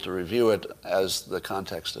reasonable to review it as the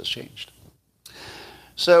context has changed.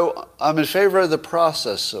 So I'm in favor of the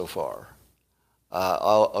process so far.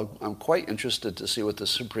 I'm quite interested to see what the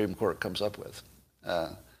Supreme Court comes up with.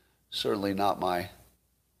 Certainly not my...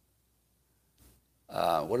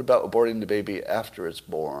 what about aborting the baby after it's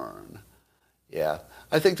born? Yeah,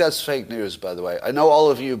 I think that's fake news, by the way. I know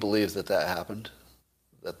all of you believe that happened,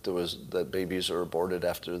 that babies are aborted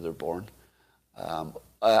after they're born.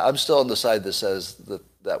 I'm still on the side that says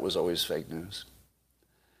that was always fake news.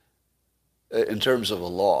 In terms of a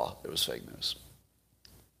law, it was fake news.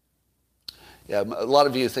 Yeah, a lot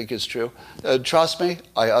of you think it's true. Trust me,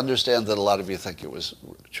 I understand that a lot of you think it was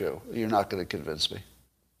true. You're not going to convince me.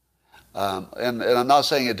 And I'm not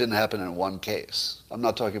saying it didn't happen in one case. I'm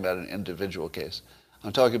not talking about an individual case.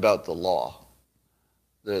 I'm talking about the law.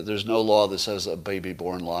 There's no law that says a baby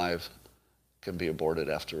born live can be aborted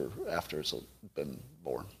after it's been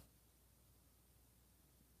born.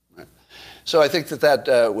 Right. So I think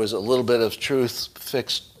that was a little bit of truth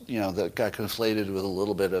fixed, that got conflated with a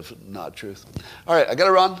little bit of not truth. All right, I got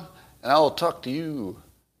to run, and I'll talk to you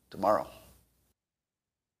tomorrow.